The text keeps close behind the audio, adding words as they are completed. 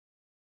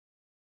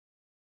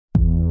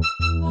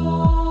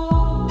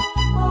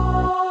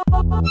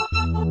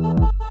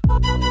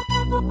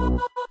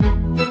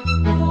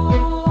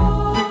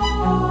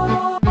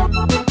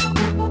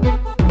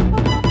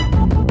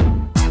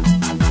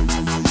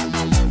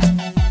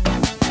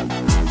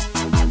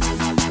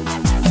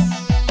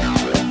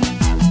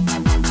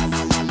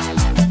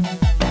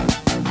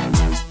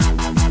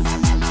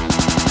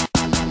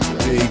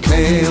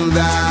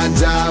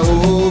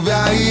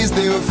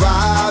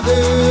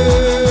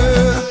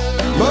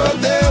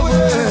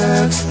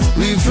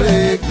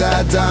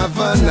that of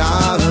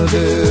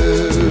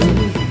another.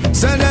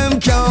 Say them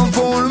can't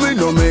fool me,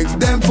 no make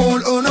them fool.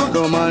 Oh no,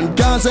 no man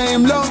can't say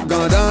him love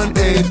God and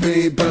hate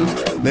people.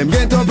 Them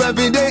get up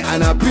every day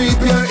and preach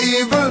pure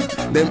evil.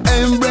 Them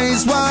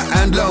embrace war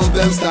and love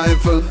them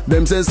stifle.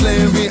 Them say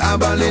slavery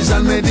abolish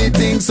and make the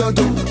things so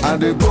too.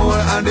 And the poor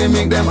and they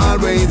make them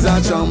always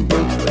a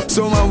trample.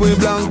 Some of we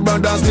black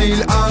brothers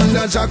still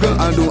under shackle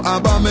and do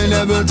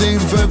abominable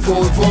things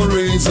for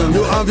reason.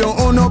 You have your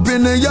own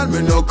opinion,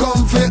 me no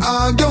come for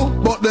argue,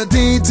 but the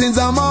teachings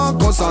of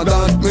Marcus are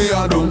that me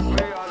a do.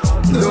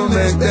 Don't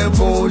make them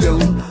fool you,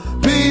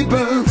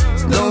 people,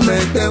 don't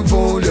make them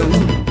fool you.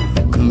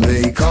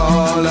 They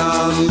call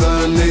on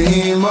the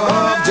name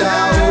of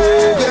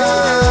Jehovah,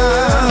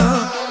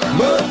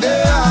 but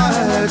their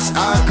hearts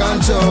are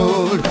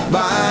controlled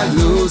by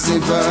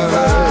Lucifer.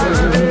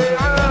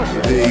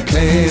 They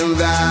claim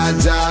that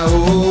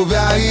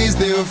Jehovah is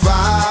their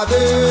father,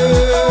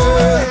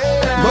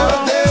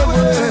 but their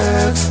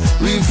works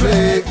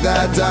reflect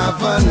that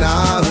of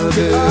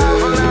another.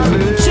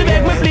 She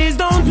beg me please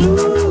don't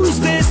lose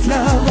this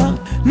love,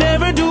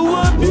 never do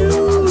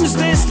abuse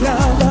this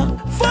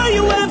love, for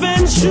you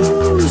haven't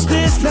choose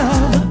this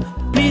love.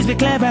 Please be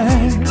clever.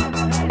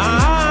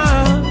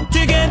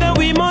 Together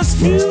we must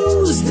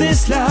fuse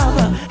this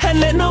love, and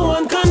let no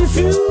one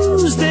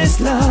confuse this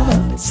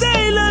love.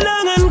 Sail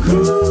along and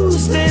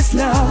cruise this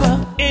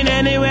love in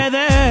any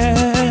weather.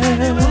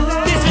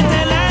 This will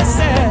tell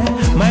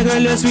us, my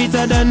girl, you're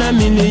sweeter than a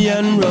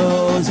million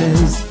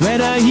roses,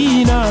 whether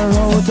in or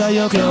out of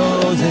your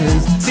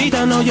clothes. See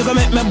I know you gonna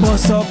make me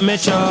bust up my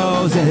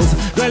trousers,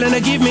 girl,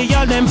 and give me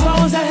all them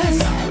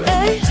poses.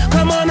 Hey,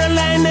 come on and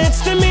lie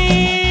next to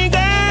me,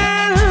 girl.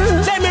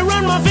 Let me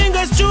run my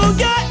fingers through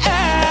your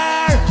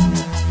hair.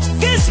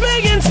 Kiss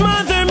me and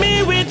smother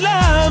me with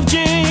love, G.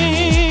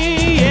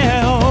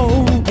 Yeah,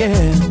 oh,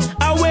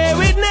 yeah. Away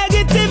with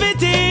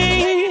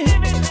negativity.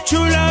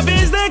 True love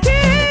is the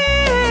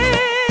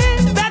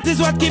key. That is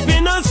what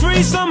keeping us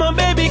free. So my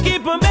baby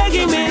keep on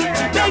begging me,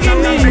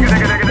 begging me.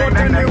 But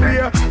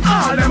anyway,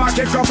 all them a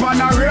kick up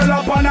and a rail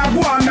up and a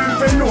go on them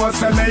fi know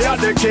say me a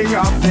the king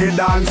of the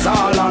dance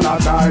hall and a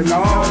time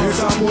now. This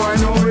a boy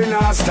know we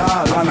not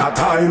stall and a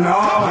time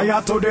now. I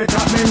to the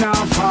top me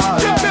not fall.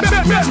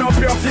 Bend up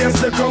your face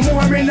to come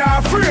home, me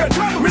not afraid.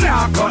 Me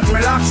not cut me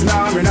locks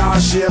now, me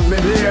not shave me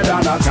beard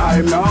and a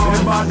time now. Me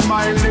bad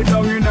mind lit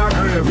down in a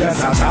grave,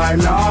 yes a time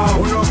now.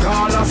 Who no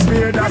call a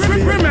spade a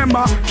spade.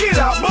 Remember,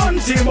 Killer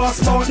Bunty was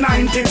about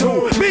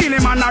 92. Billy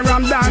Man a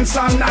ram dance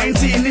on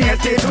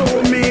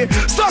 1982. Me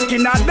stuck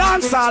in a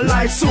dancer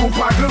like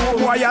super glue.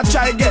 Boy a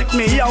try get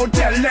me out,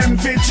 tell them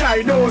fi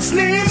try those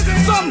sneeze.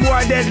 Some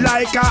boy dead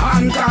like a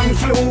Hong Kong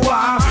flu.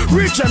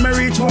 Rich and me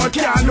rich boy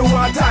can't do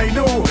what I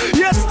do.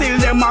 Yet still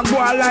them a go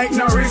like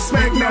no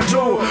respect no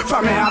Joe.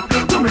 From me hat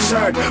to me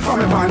shirt, from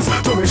me pants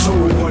to me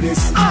shoe. What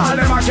is all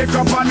them a kick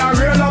up and a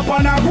rail up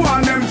and a go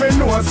on them fi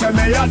know say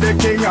me a the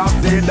king of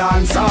the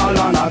dance hall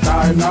and a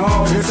time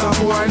now. This a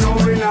boy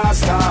know we not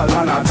stall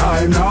and a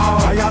time now.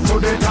 I got to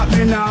the top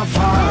me not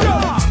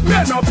fall.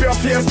 Bend up your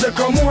face to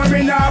come home,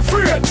 me not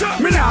afraid.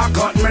 Me not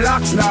cut me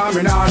locks now,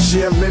 me not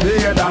shave me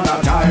beard and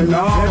a time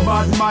now. Me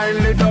bad mind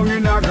lit down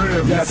in a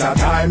grave, yes a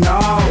time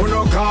now. Who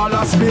no call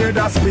a spade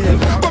a spade.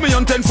 But me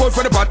on 10-4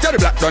 for the pot, the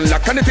black done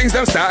lock and the things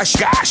them stash.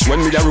 Gosh, when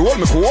me a roll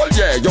me cool,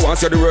 yeah, you want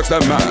see the works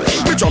them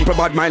mash. Me jump a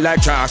bad mind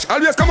like trash,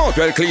 always come out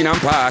well clean and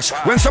posh.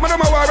 When some of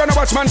them a war and a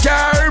watchman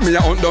car, me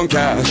a hunt down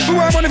cash. Me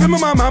want money for my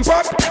mama and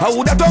pop, I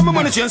woulda done my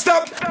money chain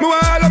stop. Me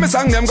want all of me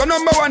song them go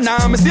 #1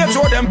 now, me still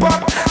show them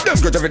pop.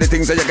 Just go to the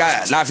things that you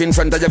got, laugh in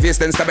front of your face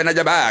then stabbing at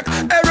your back.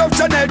 Air up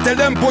Chanel, tell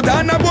them put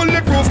on a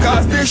bulletproof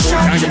cause this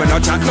shot. Can't give me no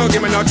chat, no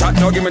give me no chat,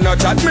 no give me no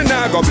chat. Me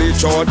nah go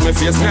bleach out, me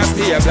face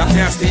nasty black,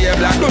 nasty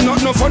black. Do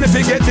not no funny if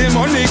you get the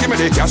money, give me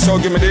the cash, so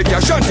give me the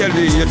cash. And tell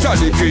the hater,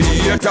 the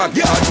creator,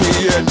 got me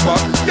head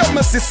back. You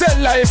must sell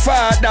life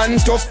hard and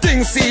tough,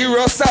 things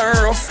serious and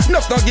rough.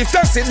 Not no give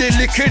thanks to the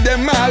liquid,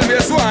 them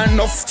always one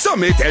enough. So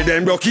me tell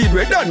them bro keep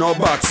it, don't no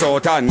box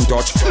out and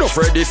touch. No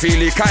Freddy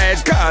feel it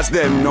kite cause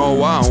them no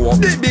one walk.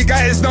 The big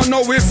guys don't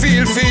know we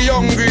feel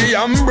hungry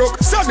and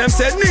broke. So them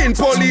said need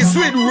police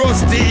with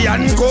rusty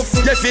and cuff.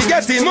 If you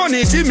get the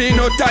money, give me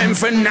no time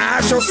for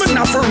nachos. Me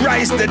not for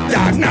rice the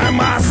dog, nah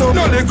maso.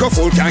 No liquor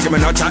fool can't give me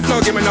no chat,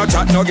 no give me no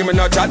chat, no give me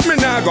no chat. Me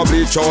nah go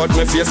bleach out,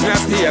 me face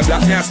nasty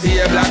black, nasty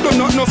black. Do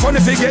not no fun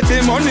if you get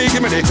the money,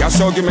 give me the cash,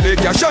 so give me the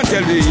cash. And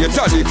tell the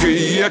hater, the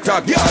creator,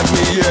 got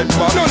me head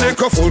back. No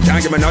liquor fool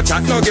can't give me no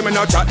chat, no give me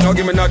no chat, no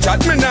give me no chat.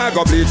 Me nah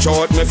go bleach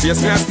out, me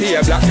face nasty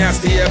black,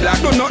 nasty black.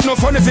 Do not no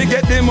fun if you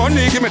get the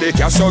money, give me the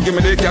cash, so give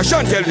me the cash.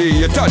 And tell the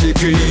hater, the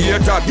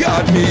creator,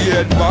 got me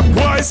head back.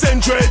 Why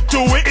send straight to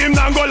him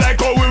and go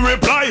like how we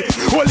reply?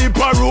 Holy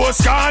Paros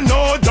can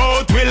no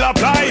doubt will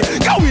apply.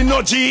 Cause we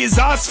know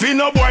Jesus, fi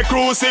no boy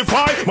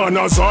crucify. Man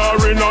a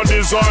sorry no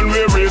this one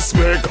we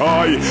respect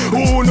high.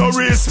 Who no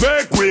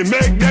respect we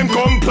make them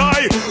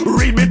comply.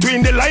 Read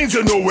between the lines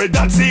you know what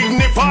that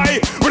signify.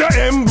 We don't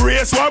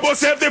embrace war but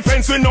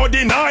self-defense we no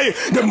deny.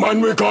 The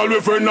man we call we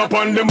friend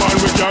upon the man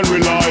we can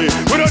rely.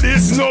 We know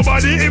this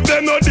nobody if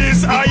them know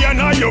this I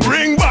and I you bring.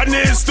 bring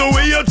badness to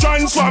where you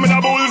transform in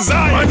a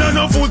bullseye. Man, I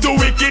no fool to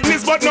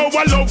wickedness, but now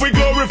I love we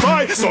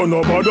glorify. So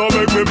no bother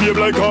make me behave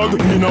like hog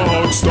in a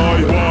hot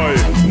style. Why?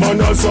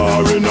 Man, I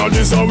sorry, not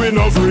this, and we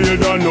no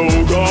afraid of no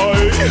guy.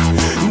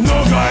 No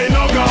guy,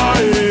 no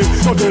guy.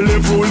 So tell the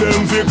fool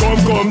them fi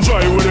come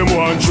try what them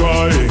want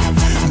try.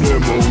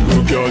 Them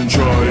hungry can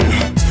try.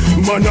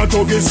 Man, I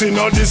talk is in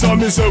a this, and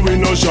me say we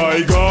no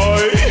shy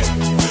guy.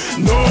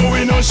 No,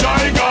 we no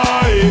shy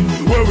guy.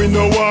 Where we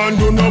no want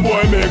do no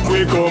boy make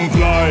we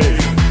comply.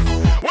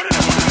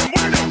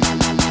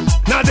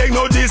 Now take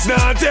no this,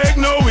 now take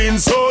no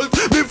insult.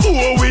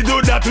 Before we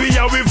do that, we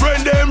are with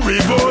friend them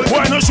revolt.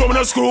 Why not show me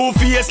no screw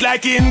face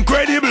like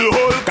Incredible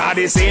Hulk? Cause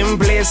the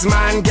simplest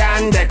man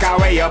can take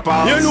away your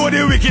pulse. You know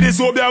the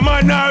wickedest of the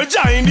man now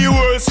join the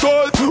worst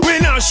cult. We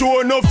not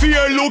show no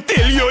fear, look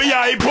till you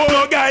eye pull.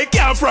 No guy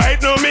can't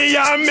frighten me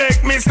and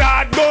make me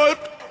start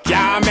gulp.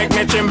 Can't make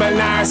me tremble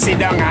now, sit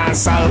down and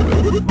sulk.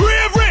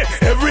 Bravery,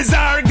 every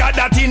czar got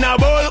that in a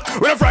bulk.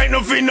 We don't frighten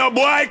no fin no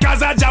boy,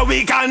 cause a Jah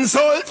we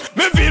consult.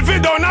 Me feel fi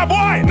done a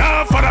boy,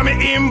 now follow me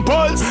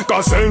impulse.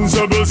 Cause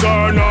sensibles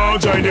are now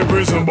join the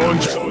prison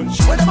bunch.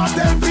 When them a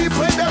tell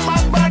people them a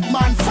bad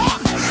man,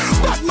 fuck.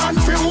 Bad man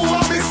fi who a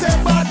me say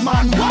bad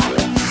man, what?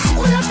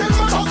 We a tell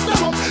me fuck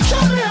them up,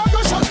 show me how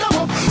to shut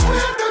them up. We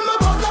a tell me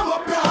fuck them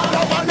up, yeah,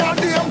 no one of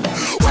them.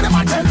 When them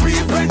a tell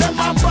people them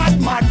a bad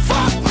man,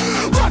 fuck.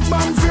 Bad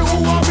man fi who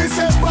a me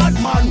say bad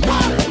man,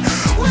 what?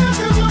 We a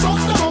tell me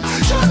fuck them up,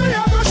 show me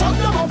how to shut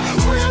them up.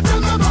 We a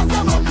tell me fuck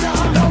them up,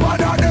 yeah, no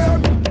one of them.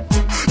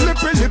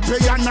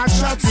 Lippy and a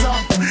shots up,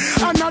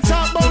 and not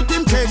talk about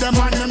him, play them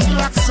and them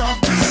blacks up.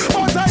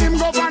 But I him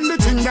govern the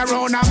thing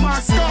around a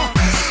Moscow.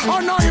 Oh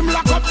no, him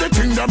lock up the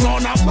thing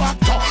around a back.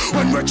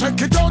 When we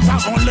check it out, I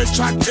only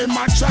chat him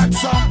a chat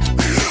up.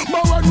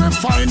 But when we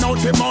find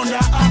out him on the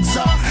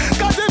answer,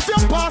 cause if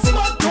you pass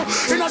back to,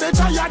 you know they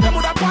tell you them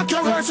would have pack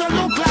your words, you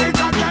look like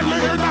a girl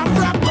in a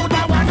rap to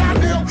the one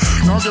and you.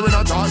 No giving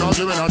a talk, no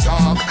giving a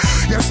talk.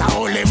 Yes,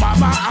 only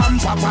mama and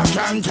papa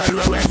can tell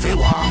me where to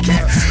walk.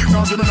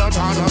 No giving a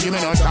talk, no giving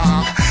a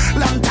talk.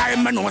 Long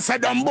time I know say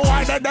them boy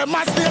that them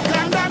must stay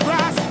on the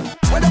grass.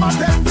 When them a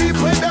tell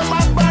people them a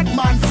bad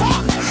man,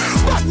 fuck.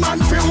 Bad man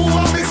fi who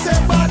a me say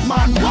bad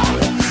man, what?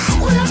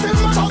 We a tell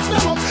me fuck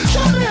them up,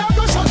 show me how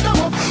to shut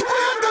them up.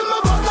 We a tell me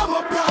fuck them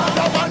up, yeah,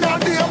 no one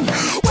of them.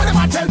 When them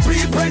a tell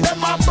people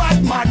them a bad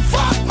man,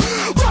 fuck.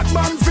 Bad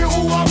man fi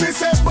who a me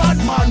say bad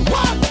man,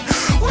 what?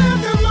 We a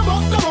tell me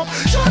fuck them up,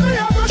 show me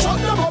how to shut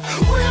them up.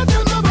 We a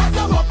tell me fuck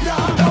them up,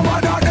 yeah, no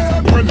one of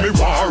them. When me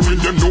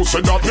warring, them know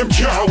say that them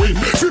can't win.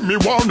 Feel me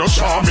wanna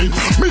charming,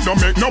 me no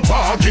make no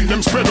bargain.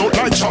 Them spread out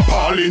like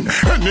chapalin.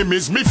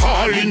 Enemies me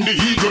falling, the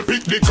eagle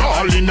pick the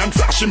calling and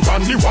flashing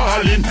from the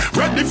walling.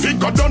 Ready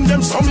figure done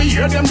them, so me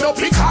hear them don't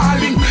be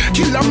calling.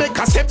 Killer make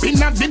a step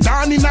in at the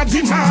dawn in at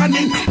the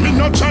morning. Me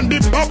no John the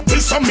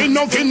Baptist, so me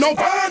no get no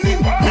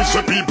warning. Me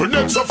say people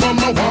dead, so from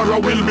a war I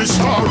will be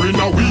starring.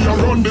 Now we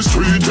are on the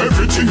street,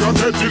 everything I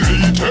get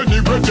delete.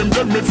 Anyway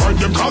them me find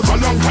them, cause a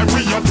long time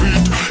we are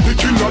tweet. The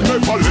killer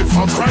never left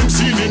a crime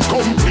scene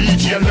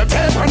incomplete. Yellow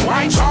tape and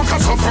white chalk,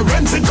 so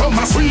forensic come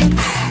a sweep.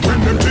 When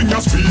them thing a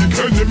speak,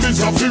 enemies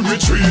have to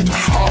retreat.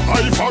 A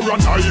eye for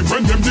an eye,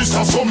 when them this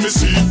a some me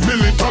see.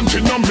 Militant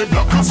in on me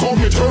block, so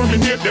me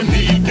terminate them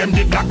need. Them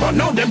did black, but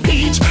now them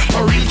peach.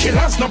 For real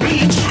killers no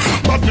bleach.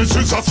 Badness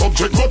is a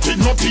subject, but it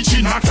not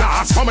teaching a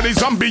class. Family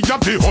zombie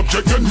at the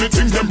object,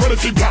 anything them ready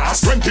to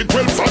blast.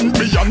 2012 and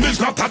beyond is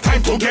not a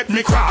time to get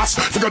me cross.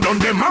 Figure on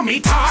them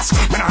mommy task,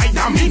 when I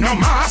damn me no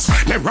mask.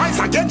 They rise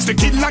against the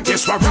killer,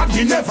 guess what rat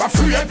me never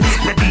afraid.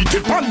 Me beat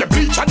it on the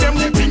beach, and them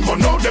whipping, but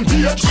now them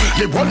beach.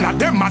 The one of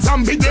them a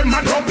zombie, them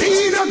a drop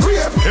in a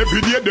grave.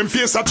 Every day them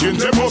face a change,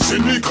 them must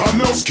in the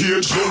canals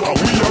cage. And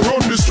we are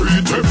on the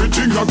street,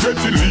 everything I get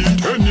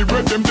delete.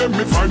 Anyway them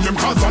me find them,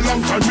 cause a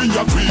long time me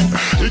a tweet.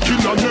 The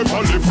killer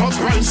never live, a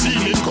crime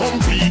scene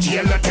incomplete.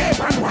 Yellow tape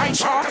and white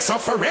chalk, so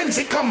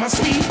forensic come a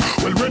sweep.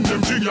 Well when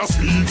them thing a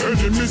speak,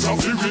 enemies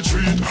have to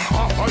retreat.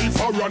 A eye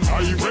for an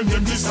eye, when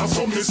them this a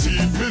some me see.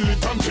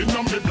 Militant in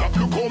on me block,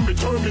 look how me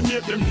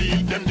terminate them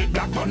need. Them did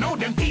black, but now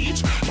them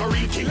peach. For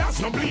real killers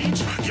no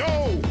bleach. Yo,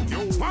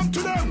 one to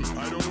them.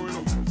 I don't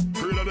know,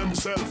 real of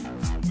themself.